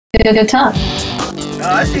Good talk. Oh,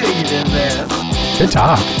 I see what you did there. Good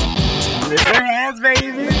talk. Lift your hands,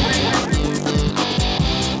 baby.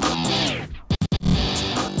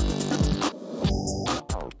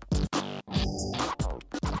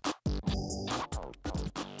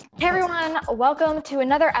 Hey everyone, welcome to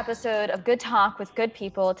another episode of Good Talk with Good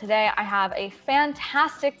People. Today I have a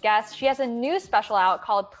fantastic guest. She has a new special out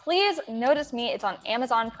called Please Notice Me. It's on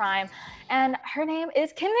Amazon Prime, and her name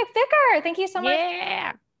is Kim McVicar. Thank you so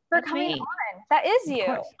much for coming on. That is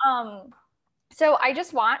you. So I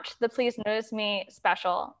just watched the Please Notice Me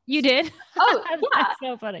special. You did? Oh, yeah. That's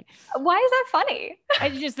so funny. Why is that funny? I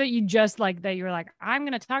just that you just like that. You were like, I'm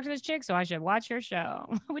going to talk to this chick, so I should watch her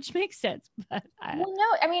show, which makes sense. But well, no,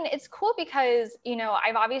 I mean, it's cool because, you know,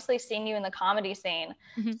 I've obviously seen you in the comedy scene.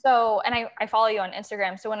 Mhm. So, and I follow you on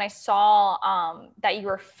Instagram. So when I saw that you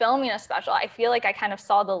were filming a special, I feel like I kind of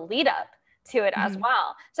saw the lead up to it as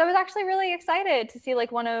well. So I was actually really excited to see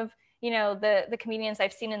like one of, you know, the comedians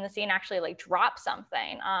I've seen in the scene actually like drop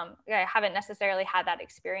something. I haven't necessarily had that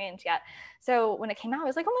experience yet. So when it came out, I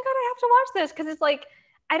was like, oh my God, I have to watch this. Cause it's like,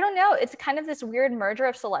 I don't know. It's kind of this weird merger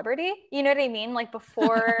of celebrity. You know what I mean? Like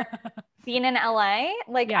before being in LA,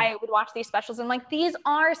 like I would watch these specials and like, these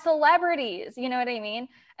are celebrities, you know what I mean?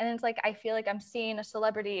 And it's like, I feel like I'm seeing a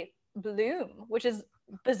celebrity bloom, which is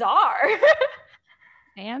bizarre.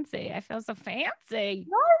 Fancy. I feel so fancy.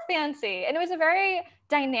 You're fancy. And it was a very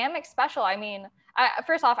dynamic special. I mean,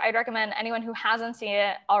 first off, I'd recommend anyone who hasn't seen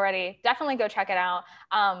it already, definitely go check it out.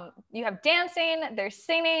 You have dancing, there's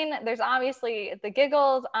singing, there's obviously the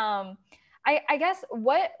giggles. I guess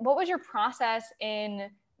what was your process in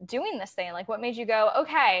doing this thing? Like what made you go,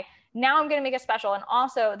 okay, now I'm going to make a special. And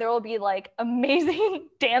also there will be like amazing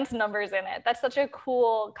dance numbers in it. That's such a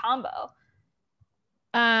cool combo.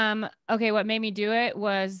 Okay, what made me do it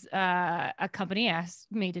was a company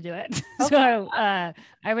asked me to do it. So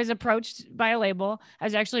I was approached by a label. I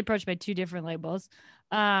was actually approached by two different labels.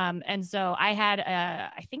 And so I had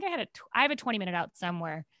I have a 20-minute out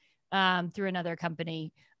somewhere through another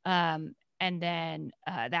company. And then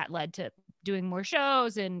that led to doing more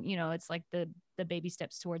shows, and you know, it's like the baby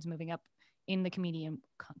steps towards moving up in the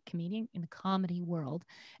comedy world.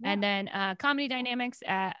 Yeah. And then comedy dynamics,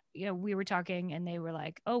 you know, we were talking and they were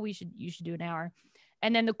like, oh, you should do an hour.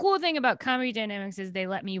 And then the cool thing about comedy dynamics is they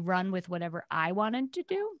let me run with whatever I wanted to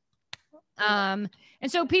do. And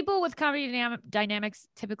so people with comedy dynamics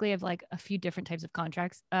typically have like a few different types of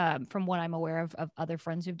contracts, from what I'm aware of other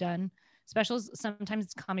friends who've done specials.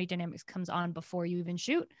 Sometimes comedy dynamics comes on before you even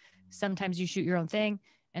shoot. Sometimes you shoot your own thing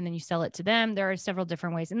and then you sell it to them. There are several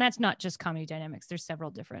different ways. And that's not just comedy dynamics. There's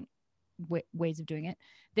several different ways of doing it.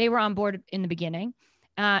 They were on board in the beginning.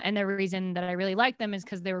 And the reason that I really liked them is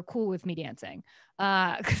because they were cool with me dancing.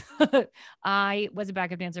 I was a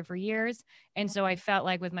backup dancer for years. And so I felt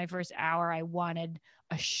like with my first hour, I wanted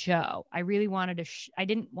a show. I really wanted I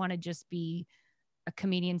didn't want to just be a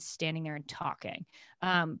comedian standing there and talking,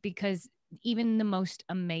 because even the most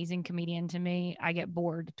amazing comedian to me, I get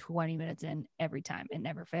bored 20 minutes in every time. It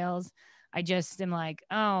never fails. I just am like,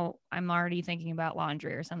 oh, I'm already thinking about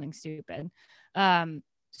laundry or something stupid.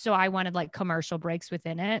 So I wanted like commercial breaks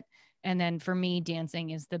within it. And then for me,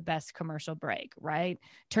 dancing is the best commercial break, right?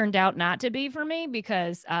 Turned out not to be for me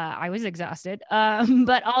because I was exhausted.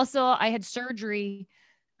 But also I had surgery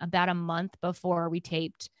about a month before we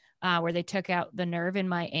taped, where they took out the nerve in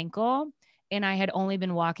my ankle. And I had only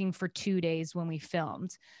been walking for 2 days when we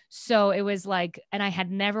filmed. So it was like, and I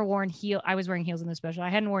had never worn heels. I was wearing heels in the special. I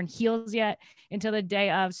hadn't worn heels yet until the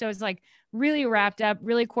day of. So it's like really wrapped up,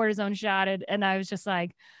 really cortisone shotted. And I was just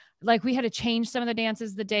like we had to change some of the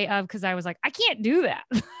dances the day of, because I was like, I can't do that.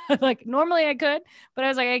 Like normally I could, but I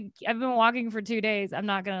was like, I've been walking for 2 days. I'm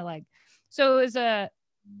not going to like, so it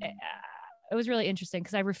was really interesting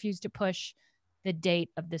because I refused to push the date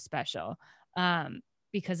of the special.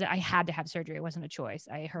 Because I had to have surgery. It wasn't a choice.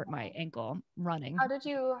 I hurt my ankle running. How did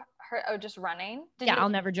you hurt? Oh, just running? I'll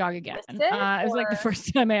never jog again. It was like the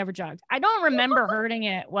first time I ever jogged. I don't remember hurting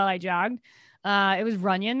it while I jogged. It was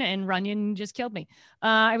Runyon, and Runyon just killed me.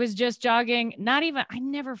 I was just jogging, I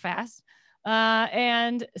never fast.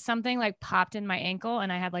 And something like popped in my ankle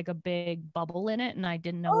and I had like a big bubble in it and I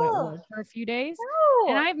didn't know what it was for a few days.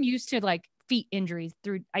 And I'm used to like feet injuries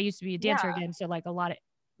I used to be a dancer again. So like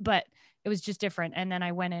but it was just different. And then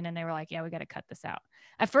I went in and they were like, yeah, we got to cut this out.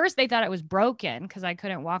 At first they thought it was broken because I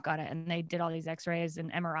couldn't walk on it. And they did all these x-rays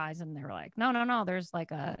and MRIs and they were like, no, there's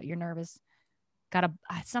like your nerve is got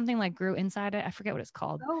something like grew inside it. I forget what it's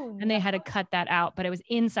called. And they had to cut that out, but it was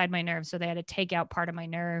inside my nerve. So they had to take out part of my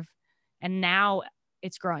nerve and now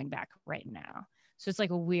it's growing back right now. So it's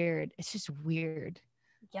like it's just weird.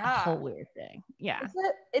 whole weird thing. Yeah.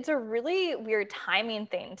 It's a really weird timing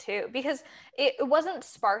thing too, because it wasn't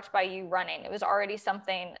sparked by you running. It was already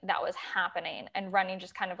something that was happening, and running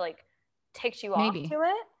just kind of like takes you off to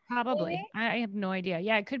it. Probably. Maybe? I have no idea.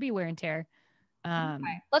 Yeah, it could be wear and tear. Okay.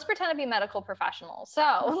 Let's pretend to be medical professionals.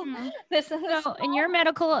 So this is in your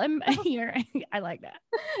medical, I like that.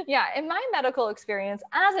 Yeah, in my medical experience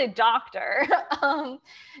as a doctor,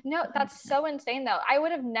 no, that's so insane though. I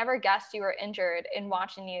would have never guessed you were injured in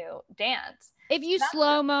watching you dance. If you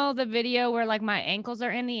slow-mo the video where like my ankles are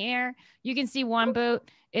in the air, you can see one boot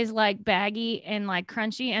is like baggy and like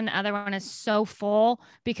crunchy, and the other one is so full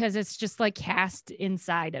because it's just like cast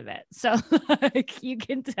inside of it. So like you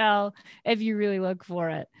can tell if you really look for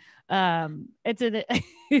it.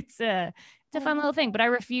 It's a fun little thing, but I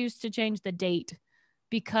refuse to change the date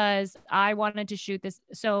because I wanted to shoot this.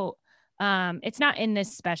 So it's not in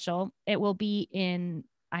this special. It will be in,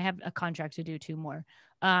 I have a contract to do 2 more.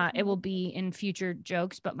 It will be in future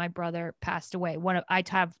jokes, but my brother passed away. I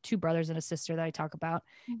have 2 brothers and a sister that I talk about,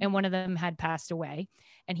 and one of them had passed away,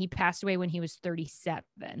 and he passed away when he was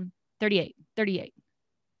 38.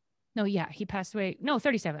 No, yeah, he passed away. No,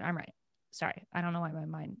 37. I'm right. Sorry. I don't know why my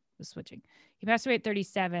mind was switching. He passed away at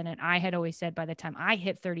 37. And I had always said by the time I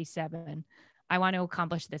hit 37, I want to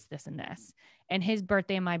accomplish this, this, and this. And his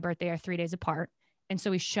birthday and my birthday are 3 days apart. And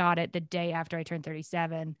so we shot it the day after I turned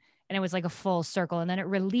 37. And it was like a full circle. And then it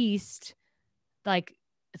released like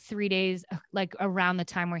 3 days, like around the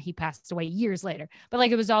time where he passed away years later. But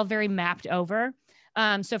like it was all very mapped over.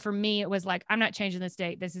 So for me, it was like, I'm not changing this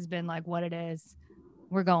date. This has been like what it is.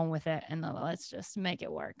 We're going with it. And let's just make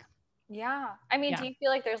it work. Yeah. I mean, do you feel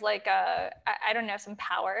like there's like I don't know, some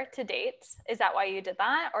power to dates? Is that why you did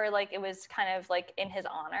that? Or like it was kind of like in his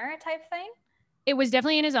honor type thing? It was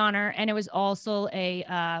definitely in his honor. And it was also a,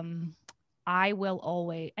 I will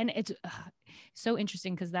always, and it's so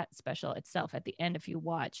interesting because that special itself at the end, if you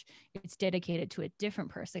watch, it's dedicated to a different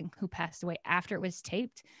person who passed away after it was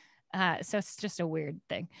taped. So it's just a weird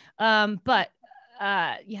thing. But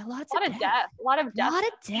yeah, a lot of death. A lot of death. A lot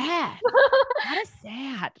of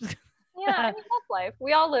sad. Yeah, I mean, that's life.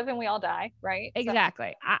 We all live and we all die, right?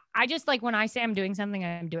 Exactly. So. I just like when I say I'm doing something,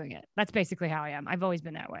 I'm doing it. That's basically how I am. I've always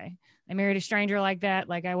been that way. I married a stranger like that.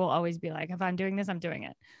 Like I will always be like, if I'm doing this, I'm doing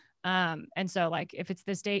it. And so like, if it's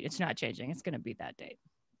this date, it's not changing. It's going to be that date.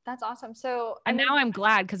 That's awesome. So, and now I'm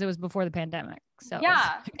glad because it was before the pandemic. So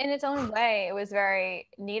yeah, in its own way, it was very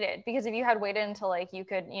needed because if you had waited until like you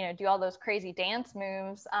could, do all those crazy dance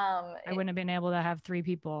moves, I wouldn't have been able to have 3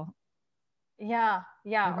 people. Yeah.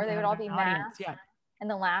 Or they would all be masked. Yeah. And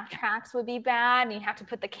the laugh tracks would be bad, and you have to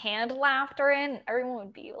put the canned laughter in. Everyone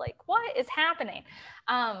would be like, "What is happening?"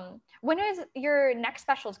 When is your next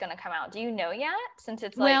special going to come out? Do you know yet? Since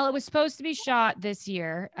it's well, it was supposed to be shot this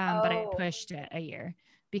year, but I pushed it a year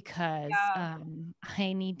because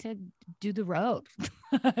I need to do the road,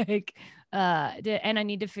 and I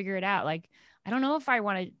need to figure it out. Like, I don't know if I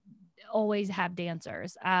want to always have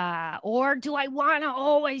dancers, or do I want to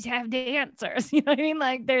always have dancers? You know what I mean?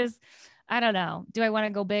 Like, I don't know. Do I want to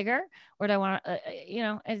go bigger, or do I want to,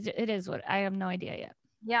 it is what I have no idea yet.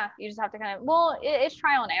 Yeah. You just have to kind of, it's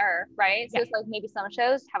trial and error, right? So it's like maybe some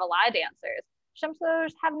shows have a lot of dancers, some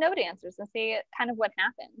shows have no dancers, and see kind of what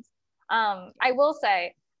happens. I will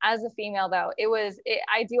say, as a female though,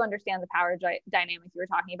 I do understand the power dynamic you were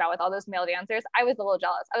talking about with all those male dancers. I was a little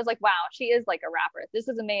jealous. I was like, wow, she is like a rapper. This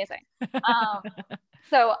is amazing.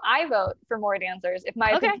 So I vote for more dancers. If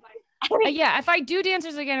my if I do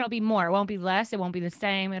dancers again, it'll be more. It won't be less. It won't be the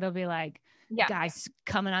same. It'll be like guys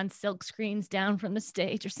coming on silk screens down from the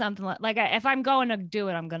stage or something like if I'm going to do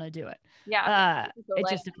it, I'm going to do it. Yeah. It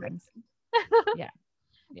just depends. Yeah.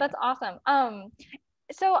 That's awesome.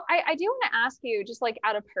 So I do want to ask you, just like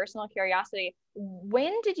out of personal curiosity,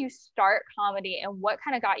 when did you start comedy and what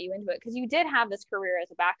kind of got you into it? Because you did have this career as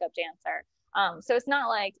a backup dancer. So it's not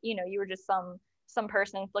like, you were just some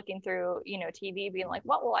person flicking through, TV being like,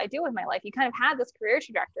 what will I do with my life? You kind of had this career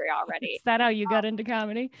trajectory already. Is that how you got into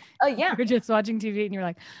comedy? Oh, yeah. You were just watching TV and you're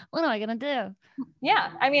like, what am I going to do?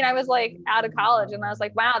 Yeah. I mean, I was like out of college and I was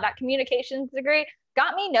like, wow, that communications degree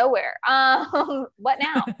got me nowhere. What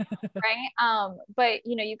now? Right. But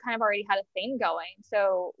you kind of already had a thing going.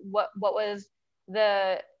 So what was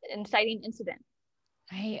the inciting incident?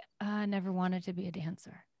 I never wanted to be a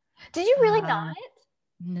dancer. Did you really not?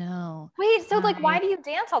 No. Wait, so like why do you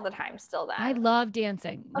dance all the time still then? I love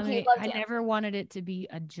dancing. Okay, I never wanted it to be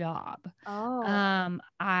a job. Oh.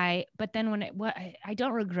 But then I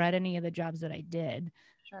don't regret any of the jobs that I did.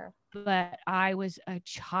 Sure. but I was a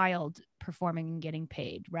child performing and getting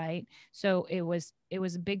paid, right? So it was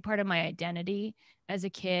a big part of my identity as a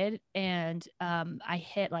kid. And I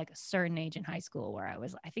hit like a certain age in high school where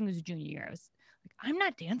I think it was junior year. I was like, I'm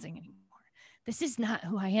not dancing anymore. This is not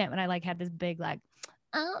who I am. And I like had this big like,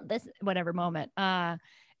 oh, this whatever moment.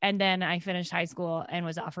 And then I finished high school and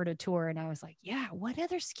was offered a tour. And I was like, yeah, what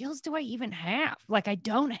other skills do I even have? Like, I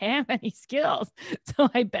don't have any skills. So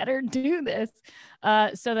I better do this.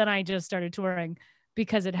 So then I just started touring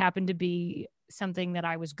because it happened to be something that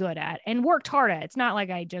I was good at and worked hard at. It's not like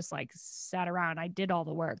I just like sat around. I did all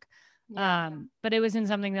the work. Yeah. But it wasn't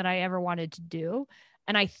something that I ever wanted to do.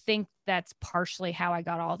 And I think that's partially how I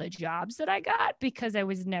got all the jobs that I got, because I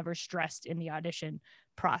was never stressed in the audition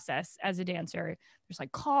process as a dancer. There's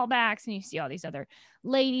like callbacks and you see all these other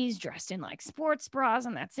ladies dressed in like sports bras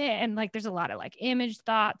and that's it. And like, there's a lot of like image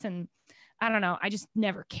thoughts and I don't know. I just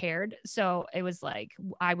never cared. So it was like,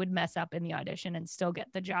 I would mess up in the audition and still get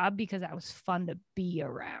the job because I was fun to be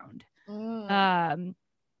around. And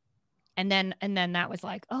then that was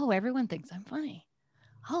like, oh, everyone thinks I'm funny.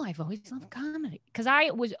 Oh, I've always loved comedy. Cause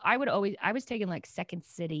I was taking like Second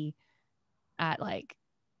City at like,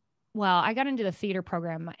 well, I got into the theater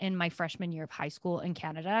program in my freshman year of high school in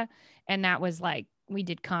Canada. And that was like, we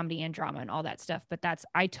did comedy and drama and all that stuff. But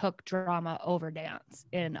I took drama over dance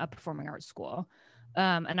in a performing arts school.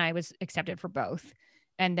 And I was accepted for both.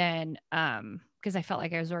 And then, cause I felt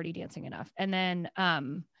like I was already dancing enough. And then,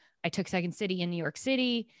 I took Second City in New York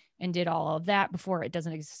City and did all of that before it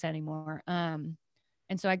doesn't exist anymore. And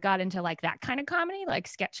so I got into like that kind of comedy, like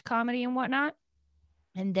sketch comedy and whatnot.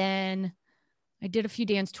 And then I did a few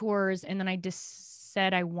dance tours and then I just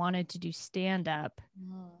said I wanted to do stand up.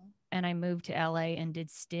 And I moved to LA and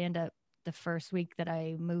did stand up the first week that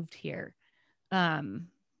I moved here. And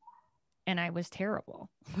I was terrible.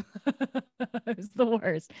 It was the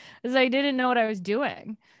worst because I didn't know what I was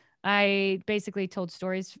doing. I basically told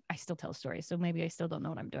stories. I still tell stories, so maybe I still don't know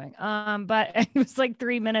what I'm doing. But it was like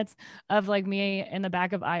 3 minutes of like me in the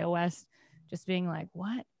back of iOS just being like,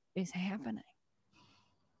 what is happening?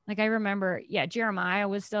 Like I remember, Jeremiah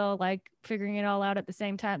was still like figuring it all out at the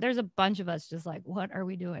same time. There's a bunch of us just like, what are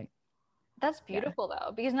we doing? That's beautiful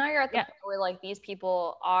though, because now you're at the point where like these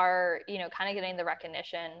people are, kind of getting the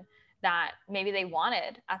recognition that maybe they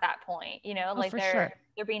wanted at that point, like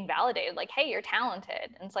they're being validated, like, hey, you're talented.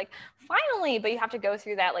 And it's like, finally, but you have to go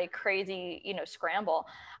through that like crazy, scramble.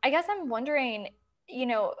 I guess I'm wondering,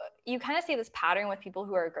 you kind of see this pattern with people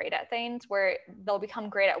who are great at things where they'll become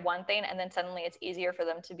great at one thing and then suddenly it's easier for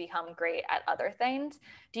them to become great at other things.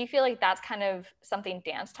 Do you feel like that's kind of something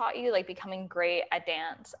dance taught you, like becoming great at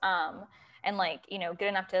dance? And like, good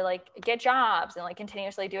enough to like get jobs and like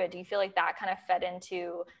continuously do it. Do you feel like that kind of fed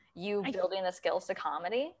into you building the skills to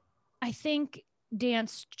comedy? I think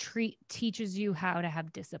dance teaches you how to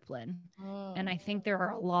have discipline. And I think there are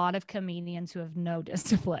a lot of comedians who have no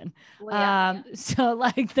discipline. So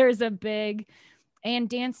like there's and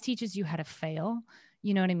dance teaches you how to fail.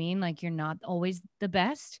 You know what I mean? Like you're not always the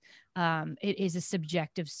best. It is a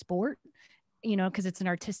subjective sport. Because it's an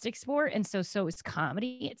artistic sport. And so is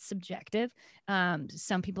comedy. It's subjective.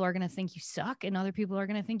 Some people are going to think you suck and other people are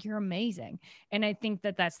going to think you're amazing. And I think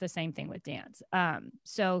that that's the same thing with dance.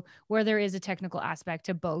 So where there is a technical aspect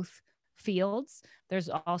to both fields, there's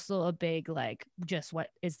also a big, like, just what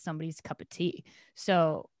is somebody's cup of tea.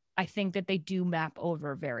 So I think that they do map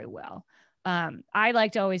over very well. I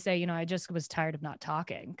like to always say, I just was tired of not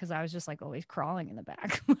talking because I was just like always crawling in the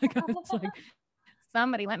back. Like I was like,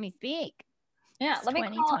 somebody let me speak. Yeah, let me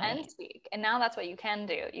call and speak. And now that's what you can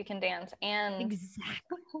do. You can dance and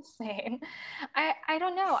sing. I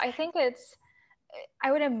don't know. I think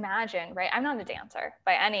I would imagine, right? I'm not a dancer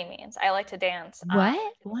by any means. I like to dance.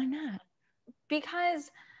 What? Why not? Because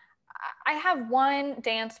I have one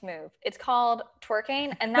dance move. It's called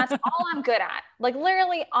twerking, and that's all I'm good at. Like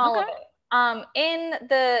literally all of it. In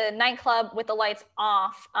the nightclub with the lights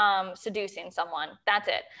off, seducing someone. That's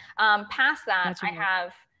it. Past that, I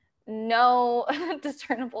have no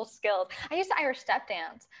discernible skills. I used to Irish step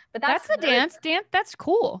dance, but that's a dance. That's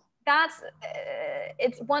cool. That's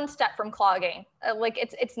it's one step from clogging. Like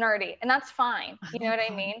it's nerdy, and that's fine. You know what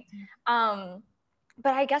I mean?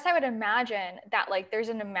 But I guess I would imagine that like there's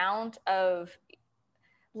an amount of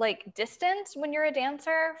like distance when you're a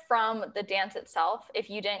dancer from the dance itself if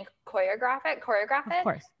you didn't choreograph it. Of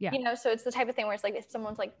course, yeah. So it's the type of thing where it's like if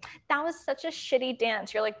someone's like, that was such a shitty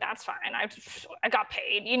dance, you're like, that's fine, I got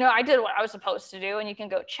paid, I did what I was supposed to do, and you can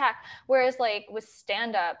go check. Whereas like with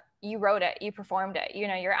stand-up, you wrote it, you performed it, you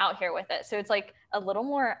know, you're out here with it. So it's like a little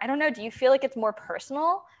more, I don't know, do you feel like it's more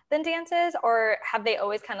personal than dances, or have they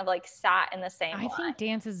always kind of like sat in the same I line? think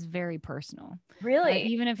dance is very personal. Really?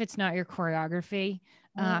 Even if it's not your choreography,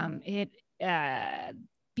 Mm.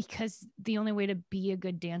 because the only way to be a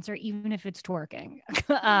good dancer, even if it's twerking,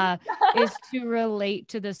 is to relate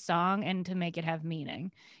to the song and to make it have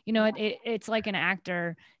meaning. You know, it's like an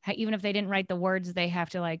actor, even if they didn't write the words, they have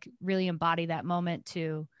to like really embody that moment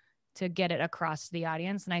to get it across to the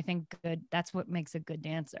audience. And I think that's what makes a good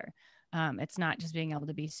dancer. It's not just being able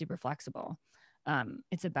to be super flexible.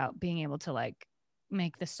 It's about being able to like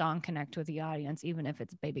make the song connect with the audience, even if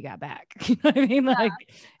it's Baby Got Back. You know what I mean? Like,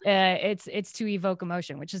 it's to evoke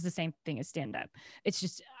emotion, which is the same thing as stand up. It's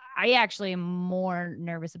just, I actually am more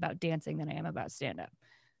nervous about dancing than I am about stand up.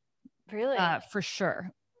 Really? For sure.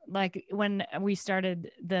 Like when we started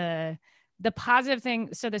the positive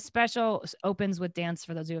thing. So the special opens with dance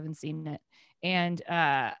for those who haven't seen it. And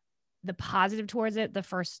the positive towards it, the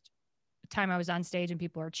first time I was on stage and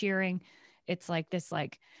people are cheering, it's like this,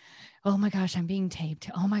 like, oh my gosh, I'm being taped.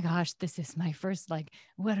 Oh my gosh, this is my first, like,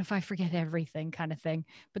 what if I forget everything kind of thing.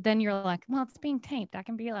 But then you're like, well, it's being taped. I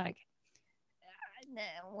can be like,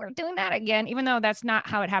 we're doing that again, even though that's not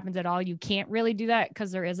how it happens at all. You can't really do that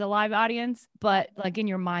because there is a live audience, but like in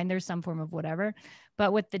your mind, there's some form of whatever.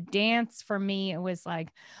 But with the dance, for me, it was like,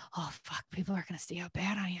 oh fuck, people are gonna see how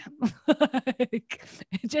bad I am. Like,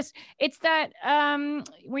 it's that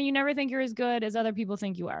when you never think you're as good as other people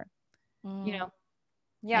think you are. You know,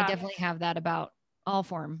 Yeah. I definitely have that about all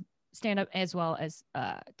form stand up as well as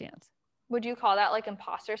dance. Would you call that like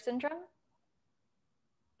imposter syndrome?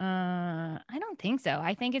 I don't think so.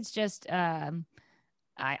 I think it's just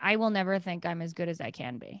I will never think I'm as good as I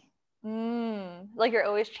can be. Like you're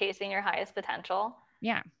always chasing your highest potential.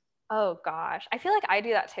 Yeah. Oh gosh, I feel like I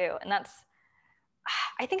do that too, and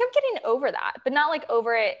I think I'm getting over that, but not like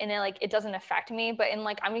over it and it doesn't affect me, but in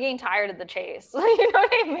like I'm getting tired of the chase. You know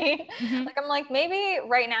what I mean? Mm-hmm. Like I'm like, maybe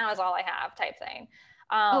right now is all I have type thing.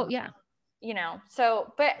 Oh yeah. You know,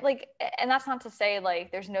 so, but like, and that's not to say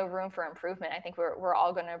like there's no room for improvement. I think we're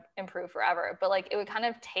all going to improve forever, but like it would kind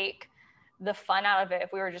of take the fun out of it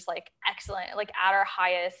if we were just like excellent, like at our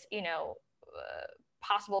highest, you know,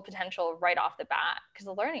 possible potential right off the bat, because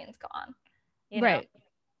the learning's gone, you know?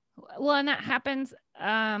 Well, and that happens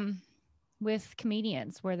with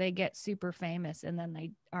comedians where they get super famous and then they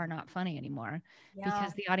are not funny anymore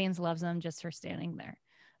because the audience loves them just for standing there.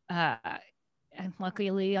 And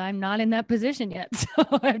luckily I'm not in that position yet, so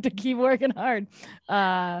I have to keep working hard,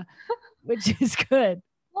 which is good.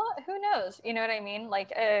 Well, who knows? You know what I mean?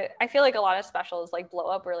 Like, I feel like a lot of specials like blow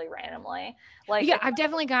up really randomly. Like, yeah, I've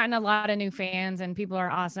definitely gotten a lot of new fans and people are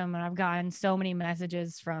awesome. And I've gotten so many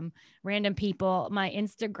messages from random people. My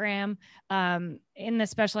Instagram, in the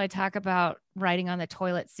special, I talk about writing on the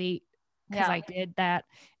toilet seat because I did that.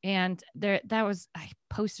 And I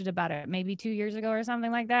posted about it maybe 2 years ago or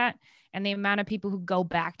something like that. And the amount of people who go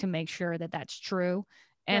back to make sure that that's true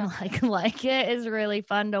and like it is really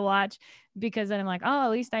fun to watch, because then I'm like, oh,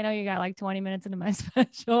 at least I know you got like 20 minutes into my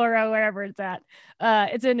special or wherever it's at.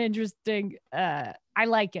 It's an interesting, I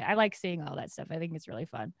like it. I like seeing all that stuff. I think it's really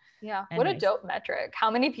fun. Yeah. What a dope metric.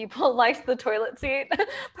 How many people liked the toilet seat post?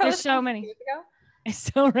 There's so many.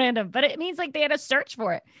 It's so random, but it means like they had to search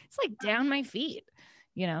for it. It's like down my feet,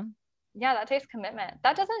 you know? Yeah, that takes commitment.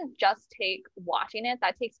 That doesn't just take watching it.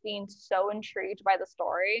 That takes being so intrigued by the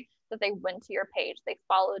story that they went to your page, they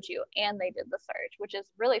followed you, and they did the search, which is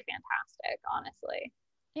really fantastic, honestly.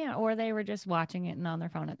 Yeah, or they were just watching it and on their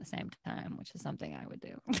phone at the same time, which is something I would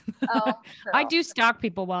do. Oh, I do stalk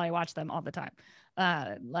people while I watch them all the time.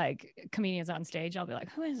 Like comedians on stage, I'll be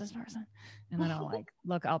like, who is this person? And then I'll like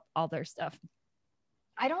look up all their stuff.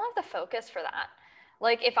 I don't have the focus for that.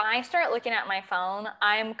 Like if I start looking at my phone,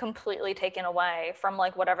 I'm completely taken away from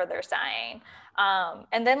like whatever they're saying.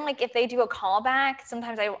 And then like if they do a callback,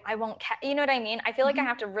 sometimes I won't, you know what I mean? I feel like I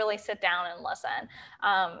have to really sit down and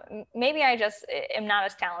listen. Maybe I just am not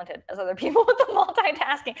as talented as other people with the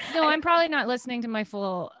multitasking. No, I'm probably not listening to my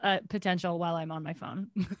full potential while I'm on my phone.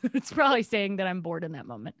 It's probably saying that I'm bored in that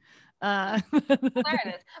moment. There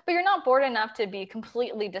it is. But you're not bored enough to be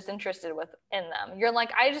completely disinterested in them. You're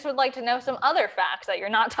like, I just would like to know some other facts that you're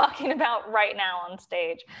not talking about right now on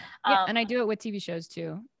stage. Yeah, and I do it with TV shows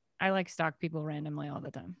too. I like stalk people randomly all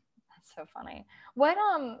the time. That's so funny. What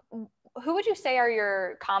who would you say are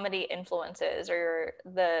your comedy influences, or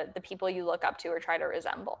the people you look up to or try to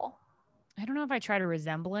resemble? I don't know if I try to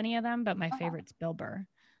resemble any of them, but my favorite's Bill Burr.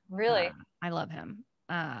 Really? I love him.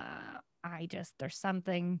 There's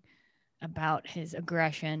something about his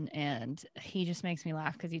aggression, and he just makes me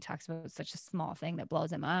laugh because he talks about such a small thing that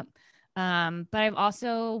blows him up. But I've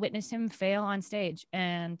also witnessed him fail on stage,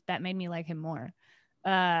 and that made me like him more.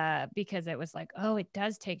 Because it was like, oh, it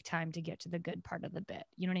does take time to get to the good part of the bit.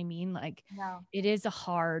 You know what I mean? Like, it is a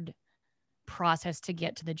hard process to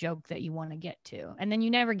get to the joke that you want to get to, and then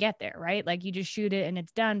you never get there, right? Like, you just shoot it and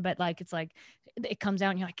it's done, but like, it's like it comes out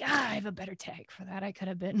and you're like, I have a better take for that. I could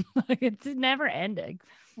have been like, it's never ending.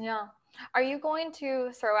 Yeah. Are you going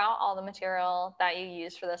to throw out all the material that you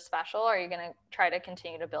used for this special, or are you going to try to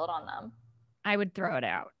continue to build on them? I would throw it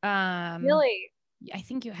out. Really? I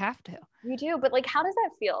think you have to. You do, but like, how does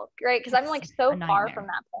that feel? Right? Because I'm like so far from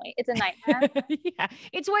that point. It's a nightmare. Yeah,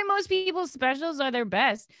 it's why most people's specials are their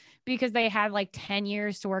best, because they had like 10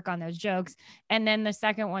 years to work on those jokes, and then the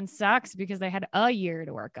second one sucks because they had a year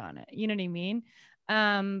to work on it. You know what I mean?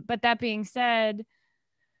 But that being said,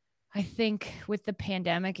 I think with the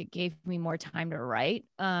pandemic, it gave me more time to write.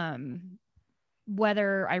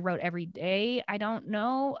 Whether I wrote every day, I don't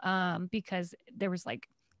know, because there was like,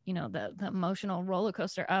 you know, the emotional roller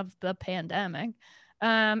coaster of the pandemic.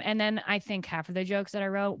 And then I think half of the jokes that I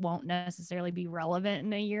wrote won't necessarily be relevant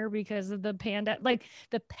in a year because of the pandemic. Like,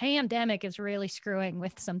 the pandemic is really screwing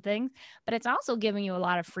with some things, but it's also giving you a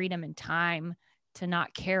lot of freedom and time to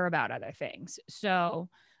not care about other things. So,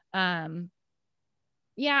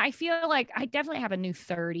 yeah, I feel like I definitely have a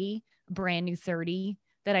brand new 30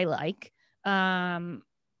 that I like. And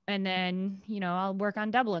then, you know, I'll work on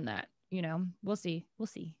doubling that. You know, we'll see.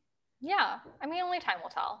 Yeah. I mean, only time will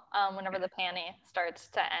tell. Whenever the panty starts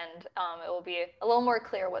to end, it will be a little more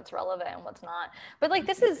clear what's relevant and what's not. But like,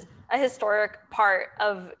 this is a historic part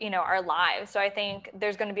of, you know, our lives. So I think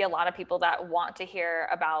there's going to be a lot of people that want to hear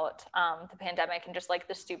about the pandemic and just like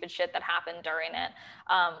the stupid shit that happened during it.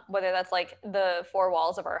 Whether that's like the four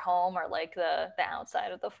walls of our home or like the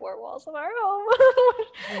outside of the four walls of our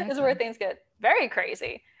home is where things get very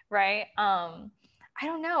crazy. Right. I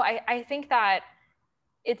don't know. I think that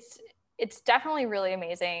it's definitely really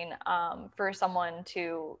amazing for someone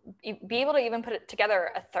to be able to even put it together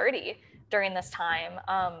a 30 during this time,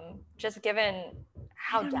 just given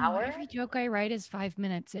how dour. Every joke I write is 5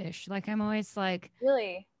 minutes ish. Like, I'm always like,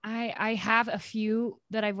 really, I have a few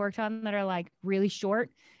that I've worked on that are like really short,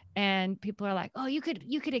 and people are like, oh, you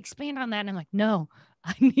could expand on that. And I'm like, no,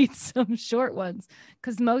 I need some short ones,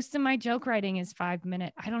 because most of my joke writing is 5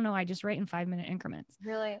 minute. I don't know. I just write in 5 minute increments.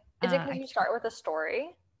 Really? Is it because you start with a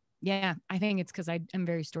story? Yeah, I think it's because I'm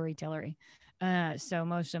very storytellery. So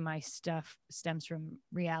most of my stuff stems from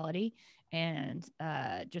reality and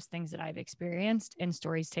just things that I've experienced, and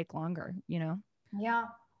stories take longer, you know? Yeah,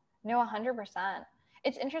 no, 100%.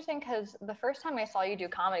 It's interesting because the first time I saw you do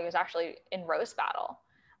comedy was actually in Roast Battle.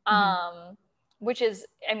 Which is,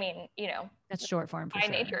 I mean, you know, that's short form for by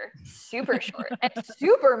sure. nature, super short and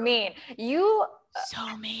super mean. You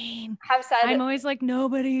so mean. Have said, I'm always like,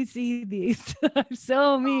 nobody see these. I'm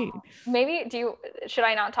so mean. Maybe should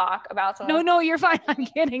I not talk about something? No, you're fine. I'm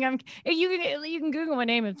kidding. You can Google my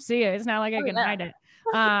name and see it. It's not like I can hide it.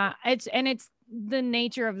 It's the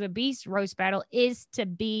nature of the beast. Roast Battle is to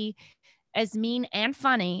be as mean and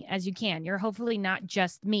funny as you can. You're hopefully not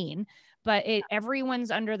just mean, but everyone's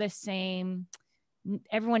under the same.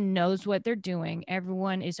 Everyone knows what they're doing.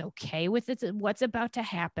 Everyone is okay with it, what's about to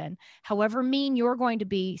happen. However mean you're going to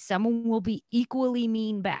be, someone will be equally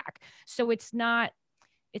mean back. So it's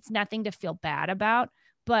nothing to feel bad about.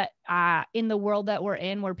 But in the world that we're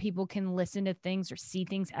in, where people can listen to things or see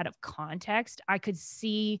things out of context, I could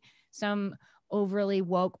see some overly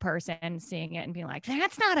woke person seeing it and being like,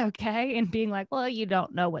 that's not okay. And being like, well, you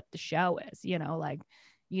don't know what the show is, you know, like,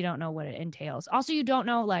 you don't know what it entails. Also, you don't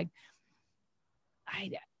know, like,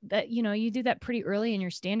 you do that pretty early in your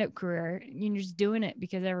stand-up career. You're just doing it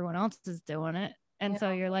because everyone else is doing it. And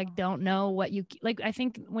so you're like, don't know what you like. I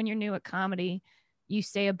think when you're new at comedy, you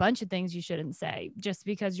say a bunch of things you shouldn't say just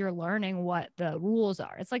because you're learning what the rules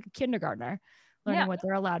are. It's like a kindergartner learning what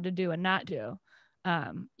they're allowed to do and not do.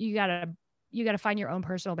 You gotta find your own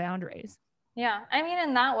personal boundaries. Yeah, I mean,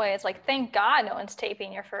 in that way, it's like, thank God no one's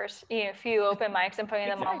taping your first few open mics and putting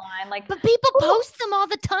them online. Like, but people post them all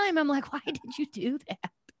the time. I'm like, why did you do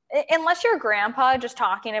that? Unless your grandpa just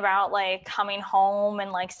talking about like coming home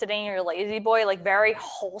and like sitting in your lazy boy, like very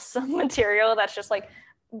wholesome material that's just like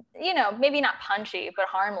you know, maybe not punchy, but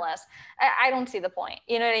harmless, I don't see the point.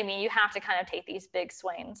 You know what I mean? You have to kind of take these big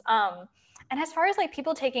swings. And as far as like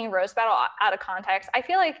people taking roast battle out of context, I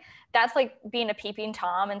feel like that's like being a peeping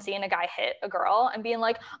Tom and seeing a guy hit a girl and being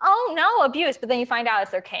like, oh no, abuse. But then you find out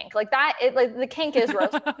it's their kink. Like that, like the kink is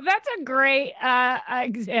roast. That's a great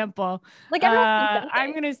example. Like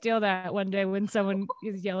I'm going to steal that one day when someone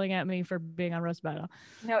is yelling at me for being on roast battle.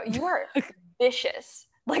 No, you are vicious.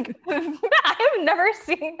 Like I have never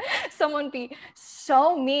seen someone be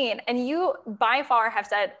so mean. And you by far have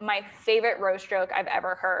said my favorite roast joke I've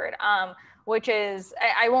ever heard. Which is,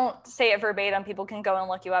 I won't say it verbatim. People can go and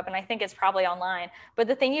look you up, and I think it's probably online. But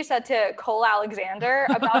the thing you said to Cole Alexander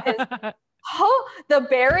about his, the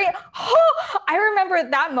berry, I remember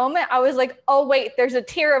that moment. I was like, oh wait, there's a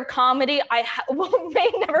tier of comedy I may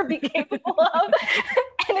never be capable of,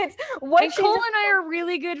 and it's what. And Cole and I are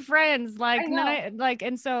really good friends. Like,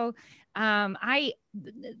 and so,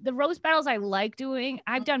 the roast battles I like doing.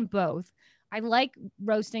 I've done both. I like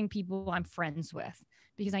roasting people I'm friends with,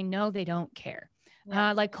 because I know they don't care.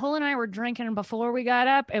 Yeah. Like Cole and I were drinking before we got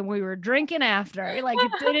up, and we were drinking after. Like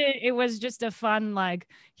it was just a fun, like,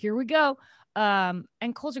 here we go. And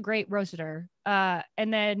Cole's a great roaster.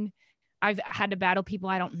 And then I've had to battle people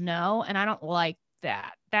I don't know, and I don't like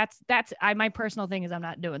that. My personal thing is I'm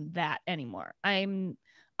not doing that anymore.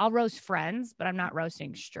 I'll roast friends, but I'm not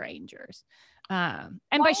roasting strangers. And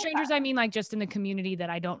by strangers, I mean like just in the community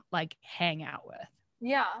that I don't like hang out with.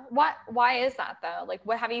 Yeah. Why is that though? Like,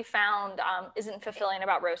 what have you found isn't fulfilling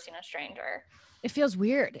about roasting a stranger? It feels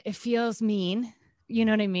weird. It feels mean. You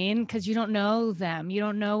know what I mean? Because you don't know them. You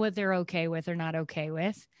don't know what they're okay with or not okay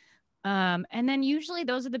with. And then usually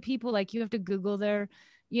those are the people, like, you have to Google their,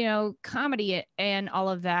 you know, comedy and all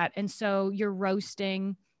of that. And so you're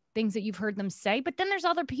roasting things that you've heard them say. But then there's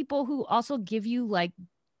other people who also give you like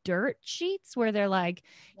dirt sheets where they're like,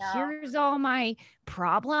 here's all my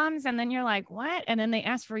problems, and then you're like, what? And then they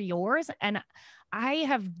ask for yours, and I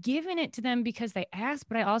have given it to them because they asked,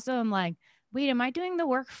 but I also am like, wait, am I doing the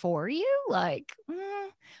work for you? Like,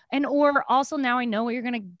 and or also now I know what you're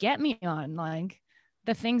gonna get me on, like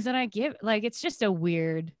the things that I give. Like, it's just a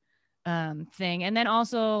weird thing. And then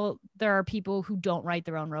also there are people who don't write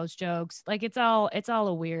their own roast jokes. Like, it's all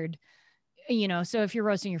a weird, you know. So if you're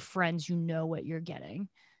roasting your friends, you know what you're getting.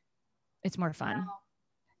 It's more fun.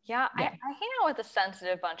 Yeah. I hang out with a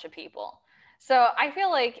sensitive bunch of people. So I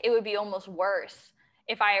feel like it would be almost worse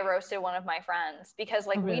if I roasted one of my friends, because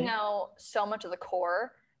like we know so much of the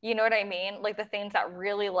core, you know what I mean? Like the things that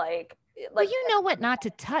really like well, you know what not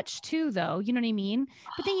to touch too, though. You know what I mean?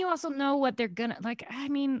 But then you also know what they're gonna like. I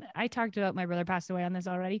mean, I talked about my brother passed away on this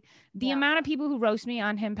already. The amount of people who roast me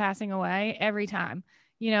on him passing away every time.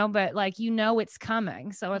 You know, but like, you know, it's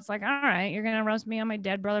coming. So it's like, all right, you're going to roast me on my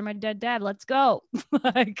dead brother, my dead dad. Let's go.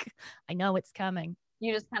 Like, I know it's coming.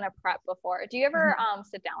 You just kind of prep before. Do you ever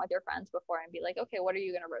sit down with your friends before and be like, okay, what are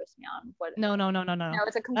you going to roast me on? No. No,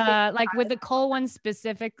 it's a complete like with the Cole one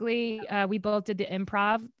specifically, we both did the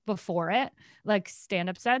improv before it, like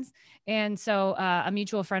stand-up sets. And so a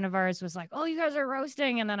mutual friend of ours was like, oh, you guys are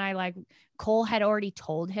roasting. And then Cole had already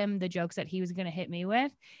told him the jokes that he was going to hit me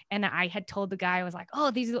with. And I had told the guy, I was like, oh,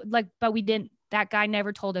 these like, but we didn't, that guy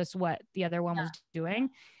never told us what the other one was doing.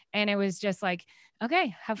 And it was just like,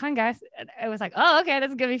 okay, have fun, guys. And I was like, oh, okay,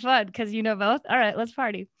 that's gonna be fun because you know both. All right, let's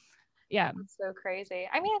party. Yeah. That's so crazy.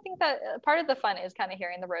 I mean, I think that part of the fun is kind of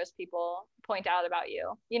hearing the roast people point out about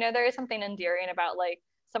you. You know, there is something endearing about like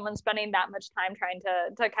someone spending that much time trying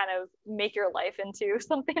to kind of make your life into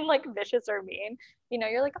something like vicious or mean. You know,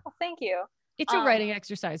 you're like, oh, thank you. It's a writing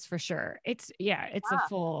exercise for sure. It's a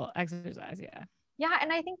full exercise. Yeah. Yeah.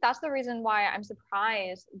 And I think that's the reason why I'm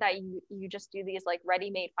surprised that you just do these like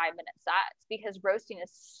ready-made 5-minute sets, because roasting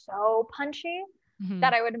is so punchy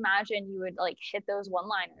that I would imagine you would like hit those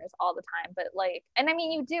one-liners all the time. But like, and I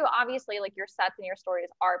mean, you do obviously, like your sets and your stories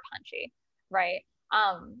are punchy, right?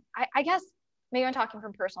 I guess maybe I'm talking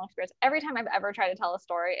from personal experience. Every time I've ever tried to tell a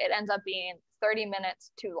story, it ends up being 30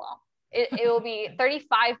 minutes too long. It will be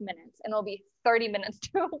 35 minutes and it'll be 30 minutes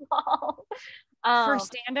too long. For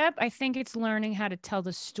stand-up, I think it's learning how to tell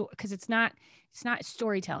the story, because it's not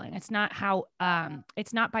storytelling. It's not how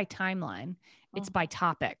it's not by timeline, it's by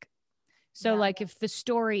topic. So like if the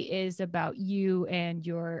story is about you and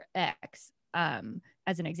your ex,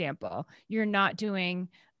 as an example, you're not doing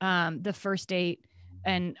the first date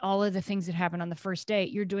and all of the things that happened on the first date.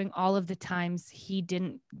 You're doing all of the times he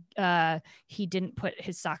didn't put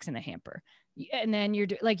his socks in the hamper. And then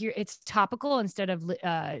it's topical instead of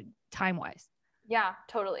time-wise. Yeah,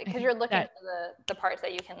 totally. Because you're looking for the parts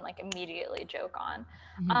that you can like immediately joke on.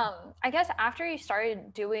 I guess after you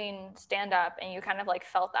started doing stand up and you kind of like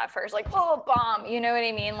felt that first like, oh, bomb, you know what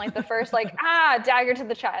I mean? Like the first like, dagger to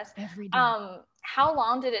the chest. Every day. How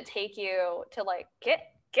long did it take you to like get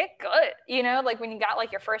good? You know, like when you got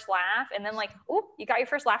like your first laugh and then like, oh, you got your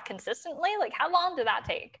first laugh consistently. Like how long did that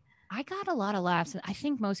take? I got a lot of laughs. I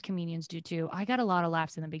think most comedians do too. I got a lot of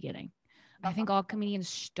laughs in the beginning. I think all comedians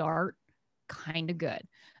start kind of good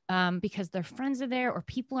because their friends are there or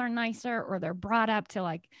people are nicer or they're brought up to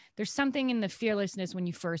like, there's something in the fearlessness when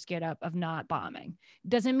you first get up of not bombing.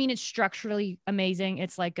 Doesn't mean it's structurally amazing.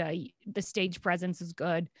 It's like the stage presence is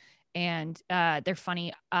good and they're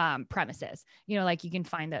funny premises, you know, like you can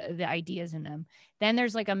find the ideas in them. Then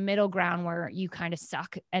there's like a middle ground where you kind of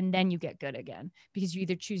suck and then you get good again because you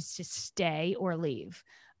either choose to stay or leave.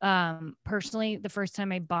 Personally, the first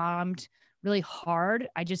time I bombed really hard,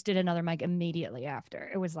 I just did another mic immediately after.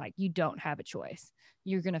 It was like, you don't have a choice.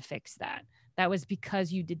 You're going to fix that. That was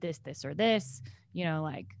because you did this, or this, you know,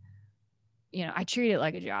 like, you know, I treat it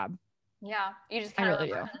like a job. Yeah. You just kind of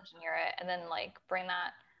engineer it and then like bring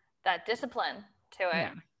that discipline to it,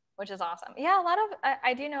 which is awesome. Yeah.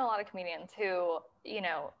 I do know a lot of comedians who, you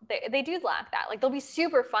know, they do lack that. Like they'll be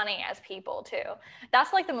super funny as people too.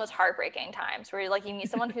 That's like the most heartbreaking times where like you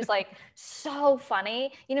meet someone who's like so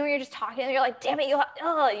funny, you know, you're just talking and you're like, damn it,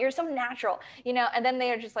 you're so natural, you know, and then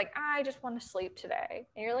they're just like, I just want to sleep today.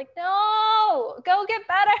 And you're like, no, go get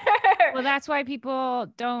better. Well, that's why people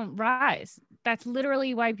don't rise. That's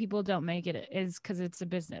literally why people don't make it, is because it's a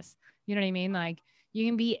business. You know what I mean? Like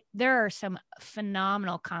there are some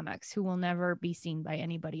phenomenal comics who will never be seen by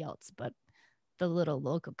anybody else but the little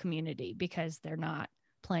local community because they're not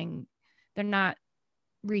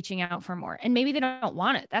reaching out for more. And maybe they don't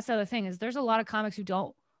want it. That's the other thing is there's a lot of comics who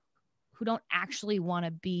don't actually want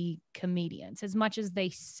to be comedians as much as they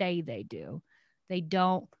say they do. They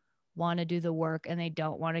don't want to do the work and they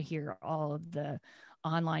don't want to hear all of the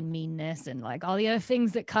online meanness and like all the other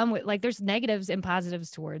things that come with, like, there's negatives and positives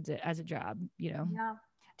towards it as a job, you know? Yeah.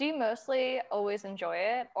 Do you mostly always enjoy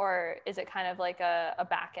it or is it kind of like a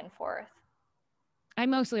back and forth? I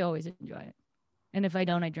mostly always enjoy it. And if I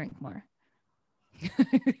don't, I drink more.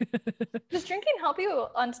 Does drinking help you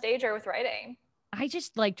on stage or with writing? I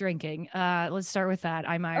just like drinking. Let's start with that.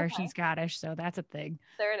 I'm Irish and Scottish, so that's a thing.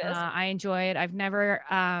 There it is. I enjoy it. I've never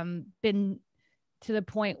been to the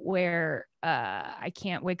point where I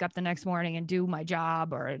can't wake up the next morning and do my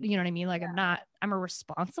job, or you know what I mean? Like I'm a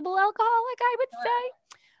responsible alcoholic, I would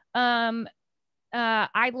say.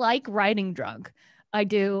 I like riding drunk. I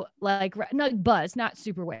do like buzz, not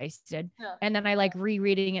super wasted. Yeah. And then I like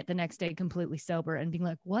rereading it the next day completely sober and being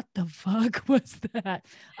like, what the fuck was that?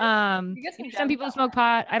 Some people smoke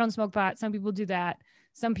pot. I don't smoke pot. Some people do that.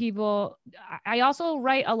 Some people, I also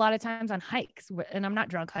write a lot of times on hikes and I'm not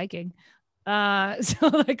drunk hiking. So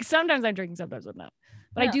like sometimes I'm drinking, sometimes I'm not,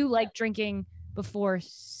 but I do like drinking before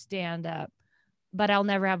stand up, but I'll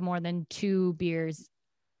never have more than 2 beers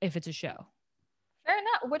if it's a show. Fair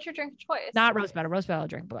enough. What's your drink choice? Not rose battle. Rose battle, I'll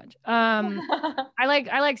drink a bunch. I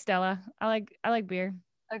like Stella. I like beer.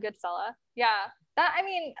 A good Stella. Yeah. That, I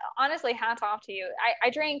mean, honestly, hats off to you.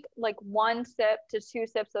 I drank like 1 sip to 2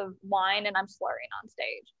 sips of wine and I'm slurring on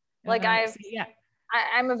stage. Like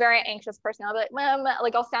I'm a very anxious person. I'll be like, Mom,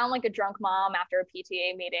 like I'll sound like a drunk mom after a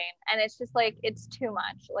PTA meeting. And it's just like, it's too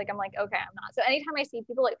much. Like, I'm like, okay, I'm not. So anytime I see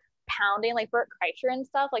people like pounding, like Bert Kreischer and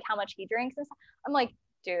stuff, like how much he drinks and stuff, I'm like,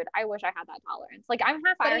 dude, I wish I had that tolerance. Like I'm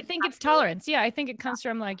half Irish. I think it's tolerance. Yeah. I think it comes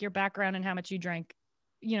from like your background and how much you drank,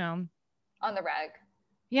 you know. On the reg.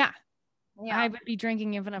 Yeah. I would be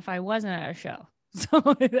drinking even if I wasn't at a show. So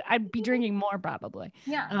I'd be drinking more probably.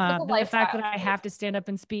 Yeah. The fact that I have to stand up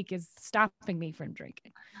and speak is stopping me from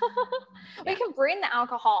drinking. We can bring the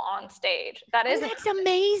alcohol on stage. That's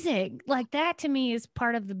amazing. Like that to me is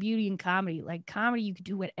part of the beauty in comedy. Like comedy, you could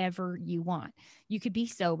do whatever you want. You could be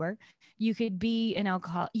sober. You could be an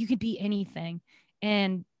alcoholic. You could be anything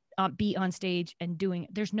and be on stage and doing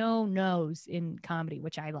it. There's no no's in comedy,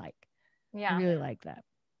 which I like. Yeah. I really like that.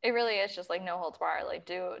 It really is just like no holds barred. Like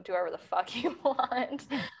do whatever the fuck you want.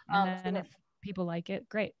 And if people like it,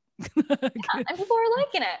 great. And people are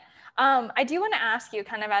liking it. I do want to ask you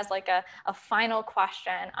kind of as like a final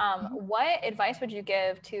question. What advice would you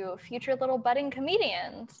give to future little budding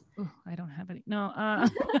comedians? Ooh, I don't have any. No.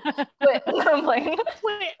 Quit. I'm like,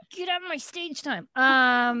 quit. Get out of my stage time.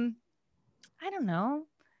 I don't know.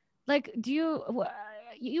 Like,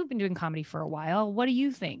 you've been doing comedy for a while. What do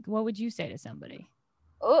you think? What would you say to somebody?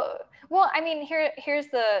 Oh, well, I mean, here's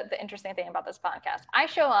the interesting thing about this podcast. I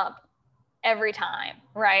show up every time,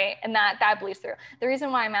 right? And that bleeds through. The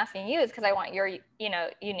reason why I'm asking you is because I want your,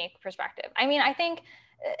 unique perspective. I mean, I think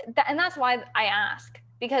and that's why I ask,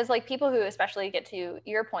 because like people who especially get to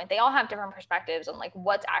your point, they all have different perspectives on like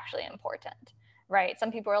what's actually important, right?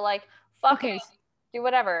 Some people are like, fuck it, do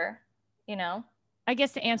whatever, I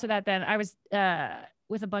guess to answer that, then I was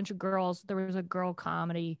with a bunch of girls. There was a girl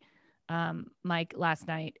comedy mic last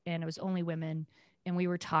night, and it was only women, and we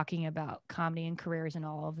were talking about comedy and careers and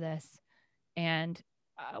all of this. And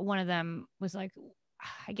one of them was like,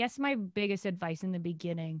 I guess my biggest advice in the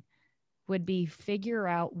beginning would be figure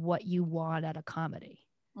out what you want at a comedy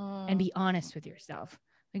and be honest with yourself.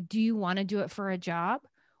 Like, do you want to do it for a job,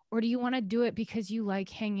 or do you want to do it because you like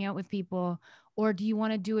hanging out with people, or do you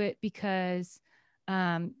want to do it because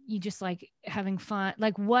you just like having fun?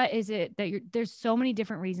 Like, what is it that there's so many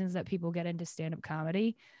different reasons that people get into stand-up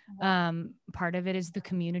comedy. Part of it is the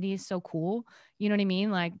community is so cool. You know what I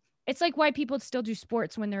mean? Like, it's like why people still do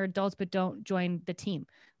sports when they're adults, but don't join the team.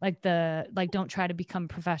 Like don't try to become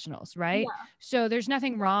professionals. Right. Yeah. So there's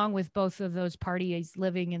nothing wrong with both of those parties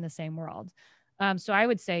living in the same world. So I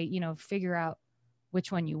would say, figure out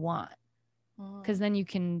which one you want, because then you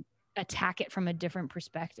can attack it from a different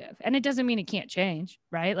perspective. And it doesn't mean it can't change,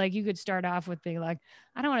 right? Like you could start off with being like,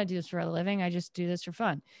 I don't want to do this for a living. I just do this for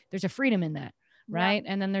fun. There's a freedom in that. Right.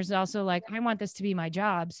 Yeah. And then there's also like, I want this to be my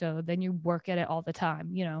job. So then you work at it all the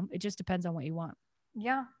time. It just depends on what you want.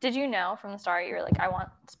 Yeah. Did you know from the start, you were like, I want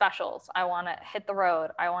specials. I want to hit the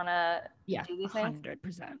road. I want to do these things.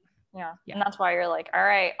 100%. Yeah. And that's why you're like, all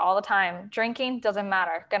right, all the time. Drinking doesn't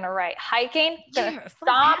matter. Gonna write. Hiking. If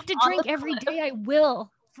I have to drink every day, I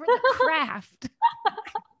will, for the craft.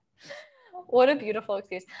 What a beautiful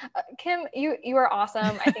excuse. Kim, you are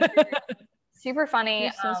awesome. I think you're super funny.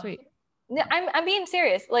 You're so sweet. I'm being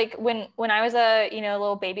serious. Like when I was a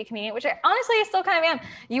little baby comedian, which I still kind of am.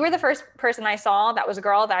 You were the first person I saw that was a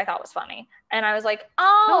girl that I thought was funny, and I was like,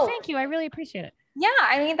 oh, thank you. I really appreciate it. Yeah,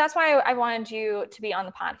 I mean that's why I wanted you to be on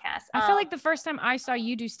the podcast. I feel like the first time I saw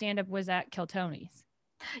you do stand up was at Kiltony's.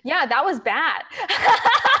 Yeah, that was bad.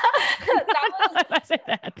 I said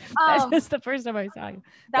that. That's just the first time I saw you.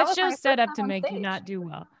 That show's set up to make you not do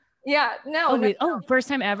well. Yeah, no. First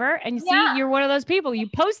time ever. And you see, you're one of those people. You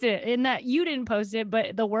posted it, in that you didn't post it,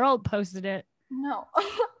 but the world posted it. No,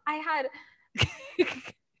 I had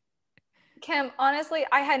Kim, honestly,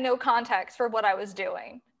 I had no context for what I was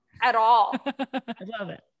doing at all. I love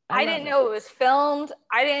it. I didn't know it was filmed.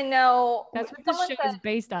 I didn't know. That's what the show is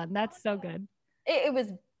based on. That's so good. It was,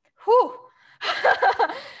 whew.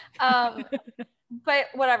 But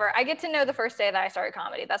whatever, I get to know the first day that I started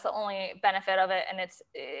comedy. That's the only benefit of it. And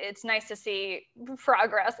it's nice to see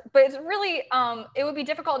progress, but it's really, it would be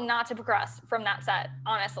difficult not to progress from that set.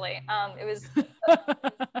 Honestly. It was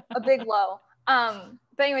a big low.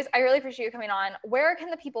 But anyways, I really appreciate you coming on. Where can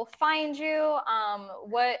the people find you?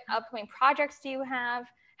 What upcoming projects do you have?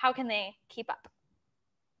 How can they keep up?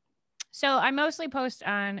 So I mostly post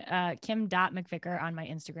on kim.mcvicar on my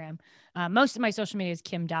Instagram. Most of my social media is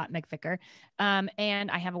kim.mcvicar.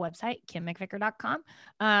 And I have a website,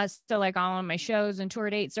 kimmcvicar.com. So like all of my shows and tour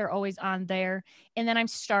dates are always on there. And then I'm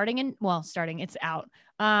it's out,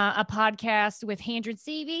 a podcast with Handred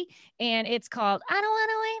Seavey, and it's called I Don't Want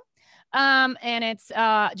to Wait. And it's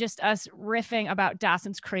just us riffing about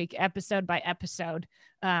Dawson's Creek episode by episode,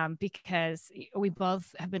 because we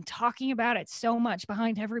both have been talking about it so much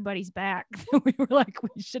behind everybody's back. We were like,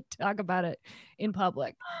 we should talk about it in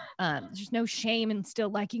public. There's no shame in still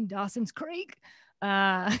liking Dawson's Creek.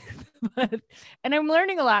 And I'm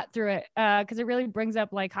learning a lot through it, because it really brings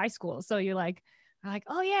up like high school. So you're like,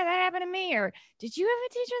 oh yeah, that happened to me. Or did you have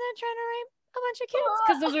a teacher that tried to rape a bunch of kids?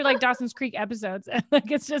 Because those are like Dawson's Creek episodes.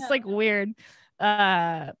 Like it's just like weird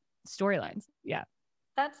storylines. Yeah.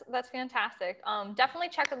 That's fantastic. Definitely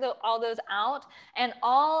check all those out, and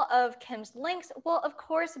all of Kim's links will of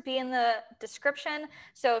course be in the description.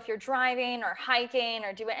 So if you're driving or hiking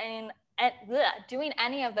or doing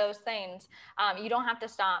any of those things, you don't have to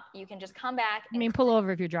stop. You can just come back. Pull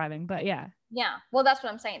over if you're driving, but yeah. Yeah. Well, that's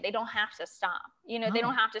what I'm saying. They don't have to stop. They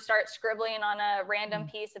don't have to start scribbling on a random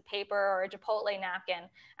piece of paper or a Chipotle napkin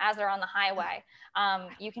as they're on the highway.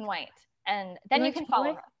 You can wait, and then you can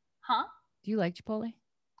follow her. Huh? Do you like Chipotle?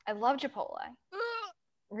 I love Chipotle.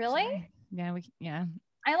 Really? Sorry. Yeah.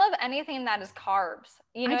 I love anything that is carbs.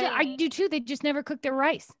 I do too. They just never cook their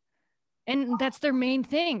rice. And that's their main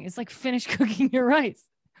thing. It's like finish cooking your rice.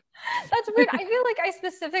 That's weird. I feel like I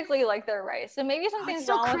specifically like their rice. So maybe something's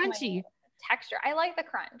so wrong crunchy. with my texture. I like the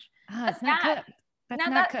crunch. That's not cooked. That's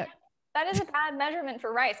not cooked. That is a bad measurement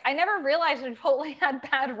for rice. I never realized Chipotle had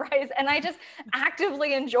bad rice, and I just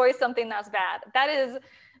actively enjoy something that's bad. That is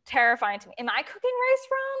terrifying to me. Am I cooking rice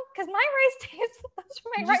wrong? Because my rice tastes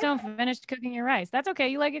You just don't finish cooking your rice. That's okay.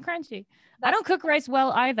 You like it crunchy. I don't cook rice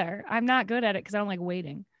well either. I'm not good at it because I don't like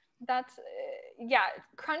waiting. That's yeah,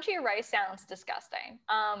 crunchy rice sounds disgusting.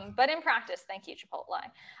 But in practice, thank you, Chipotle.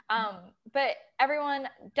 But everyone,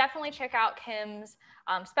 definitely check out Kim's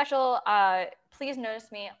special, Please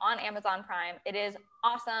Notice Me, on Amazon Prime. It is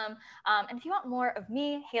awesome. And if you want more of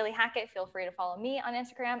me, Hailey Hackett, feel free to follow me on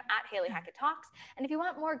Instagram at Hailey Hackett Talks. And if you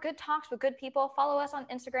want more good talks with good people, follow us on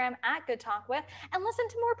Instagram at Good Talk With, and listen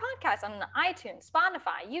to more podcasts on iTunes,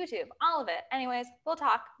 Spotify, YouTube, all of it. Anyways, we'll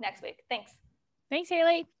talk next week. Thanks. Thanks,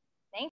 Hailey.